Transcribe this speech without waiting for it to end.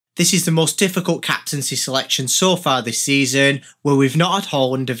This is the most difficult captaincy selection so far this season, where we've not had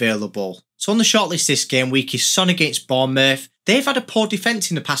Haaland available. So on the shortlist this game week is Son against Bournemouth. They've had a poor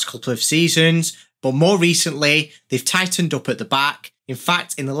defence in the past couple of seasons, but more recently, they've tightened up at the back. In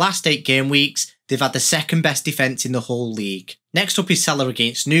fact, in the last 8 game weeks, they've had the second best defence in the whole league. Next up is Salah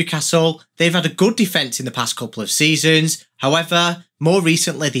against Newcastle. They've had a good defence in the past couple of seasons. However, more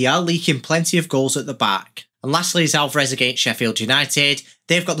recently, they are leaking plenty of goals at the back. And lastly is Alvarez against Sheffield United.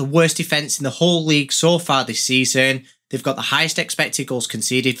 They've got the worst defence in the whole league so far this season. They've got the highest expected goals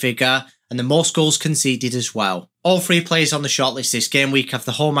conceded figure and the most goals conceded as well. All 3 players on the shortlist this game week have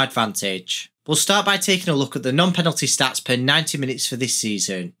the home advantage. We'll start by taking a look at the non-penalty stats per 90 minutes for this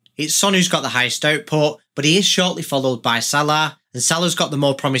season. It's Son who's got the highest output, but he is shortly followed by Salah, and Salah's got the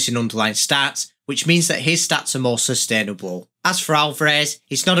more promising underlying stats, which means that his stats are more sustainable. As for Alvarez,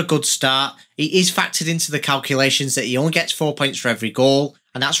 it's not a good start. It is factored into the calculations that he only gets 4 points for every goal,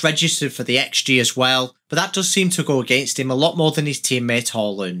 and that's registered for the XG as well, but that does seem to go against him a lot more than his teammate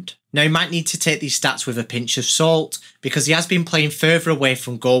Haaland. Now, he might need to take these stats with a pinch of salt, because he has been playing further away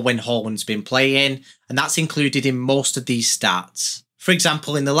from goal when Haaland's been playing, and that's included in most of these stats. For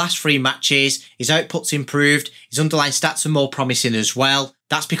example, in the last 3 matches, his output's improved, his underlying stats are more promising as well.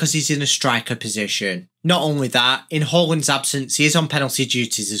 That's because he's in a striker position. Not only that, in Haaland's absence, he is on penalty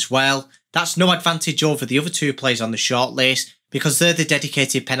duties as well. That's no advantage over the other 2 players on the shortlist, because they're the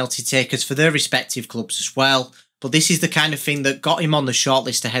dedicated penalty takers for their respective clubs as well. But this is the kind of thing that got him on the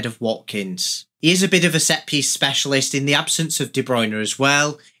shortlist ahead of Watkins. He is a bit of a set-piece specialist in the absence of De Bruyne as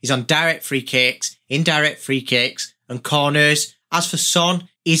well. He's on direct free kicks, indirect free kicks, and corners. As for Son,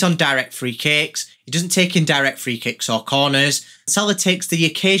 he's on direct free kicks. He doesn't take indirect free kicks or corners. Salah takes the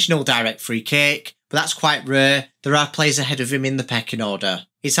occasional direct free kick, but that's quite rare. There are players ahead of him in the pecking order.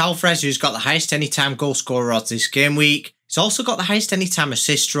 It's Alvarez who's got the highest anytime goal scorer odds this game week. He's also got the highest anytime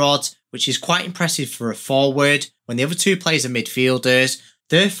assist odds, which is quite impressive for a forward when the other 2 players are midfielders.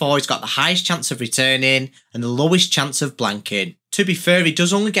 Therefore, he's got the highest chance of returning and the lowest chance of blanking. To be fair, he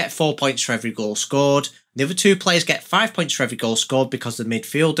does only get 4 points for every goal scored. The other 2 players get 5 points for every goal scored because they're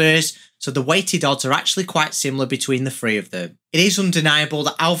midfielders, so the weighted odds are actually quite similar between the 3 of them. It is undeniable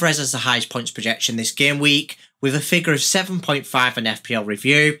that Alvarez has the highest points projection this game week, with a figure of 7.5 on FPL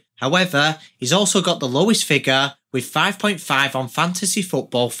Review. However, he's also got the lowest figure, with 5.5 on Fantasy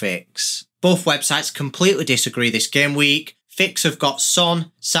Football Fix. Both websites completely disagree this game week. Fix have got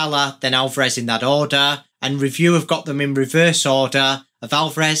Son, Salah, then Alvarez in that order, and Review have got them in reverse order of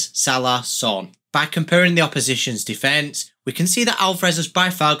Alvarez, Salah, Son. By comparing the opposition's defence, we can see that Alvarez has by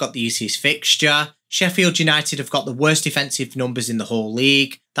far got the easiest fixture. Sheffield United have got the worst defensive numbers in the whole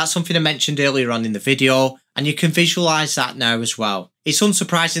league. That's something I mentioned earlier on in the video, and you can visualise that now as well. It's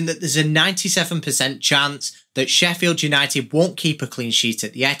unsurprising that there's a 97% chance that Sheffield United won't keep a clean sheet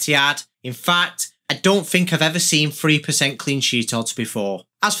at the Etihad. In fact, I don't think I've ever seen 3% clean sheet odds before.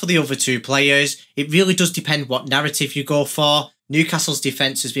 As for the other 2 players, it really does depend what narrative you go for. Newcastle's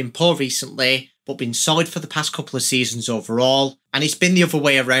defence has been poor recently, but been solid for the past couple of seasons overall, and it's been the other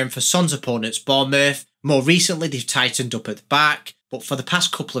way around for Son's opponents Bournemouth. More recently they've tightened up at the back, but for the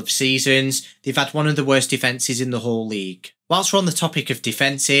past couple of seasons they've had one of the worst defences in the whole league. Whilst we're on the topic of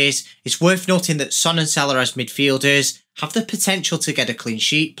defences, it's worth noting that Son and Salah as midfielders have the potential to get a clean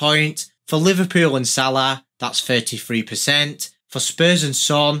sheet point. For Liverpool and Salah, that's 33%. For Spurs and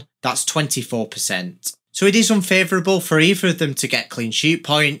Son, that's 24%. So it is unfavourable for either of them to get clean sheet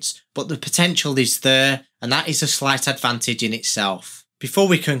points, but the potential is there, and that is a slight advantage in itself. Before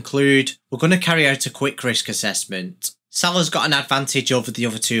we conclude, we're going to carry out a quick risk assessment. Salah's got an advantage over the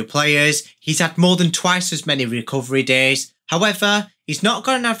other 2 players. He's had more than twice as many recovery days. However, he's not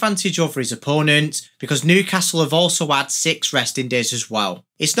got an advantage over his opponent because Newcastle have also had 6 resting days as well.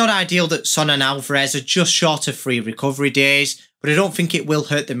 It's not ideal that Son and Alvarez are just short of 3 recovery days, but I don't think it will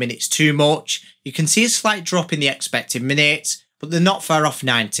hurt the minutes too much. You can see a slight drop in the expected minutes, but they're not far off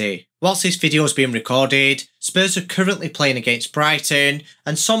 90. Whilst this video is being recorded, Spurs are currently playing against Brighton,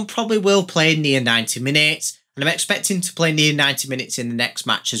 and Son probably will play near 90 minutes, and I'm expecting to play near 90 minutes in the next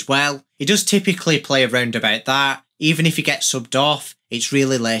match as well. He does typically play around about that. Even if he gets subbed off, it's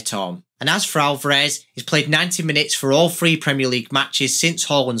really late on. And as for Alvarez, he's played 90 minutes for all 3 Premier League matches since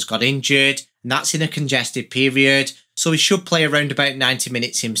Haaland's got injured, and that's in a congested period, so he should play around about 90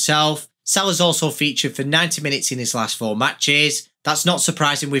 minutes himself. Salah's also featured for 90 minutes in his last 4 matches. That's not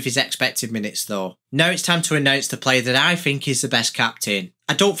surprising with his expected minutes though. Now it's time to announce the player that I think is the best captain.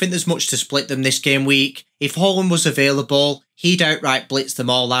 I don't think there's much to split them this game week. If Haaland was available, he'd outright blitz them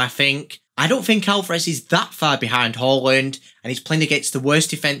all, I think. I don't think Alvarez is that far behind Haaland, and he's playing against the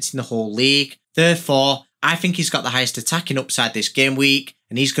worst defence in the whole league. Therefore, I think he's got the highest attacking upside this game week,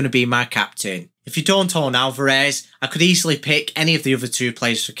 and he's going to be my captain. If you don't own Alvarez, I could easily pick any of the other 2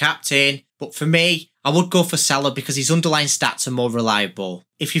 players for captain, but for me, I would go for Salah because his underlying stats are more reliable.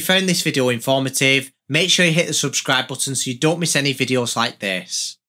 If you found this video informative, make sure you hit the subscribe button so you don't miss any videos like this.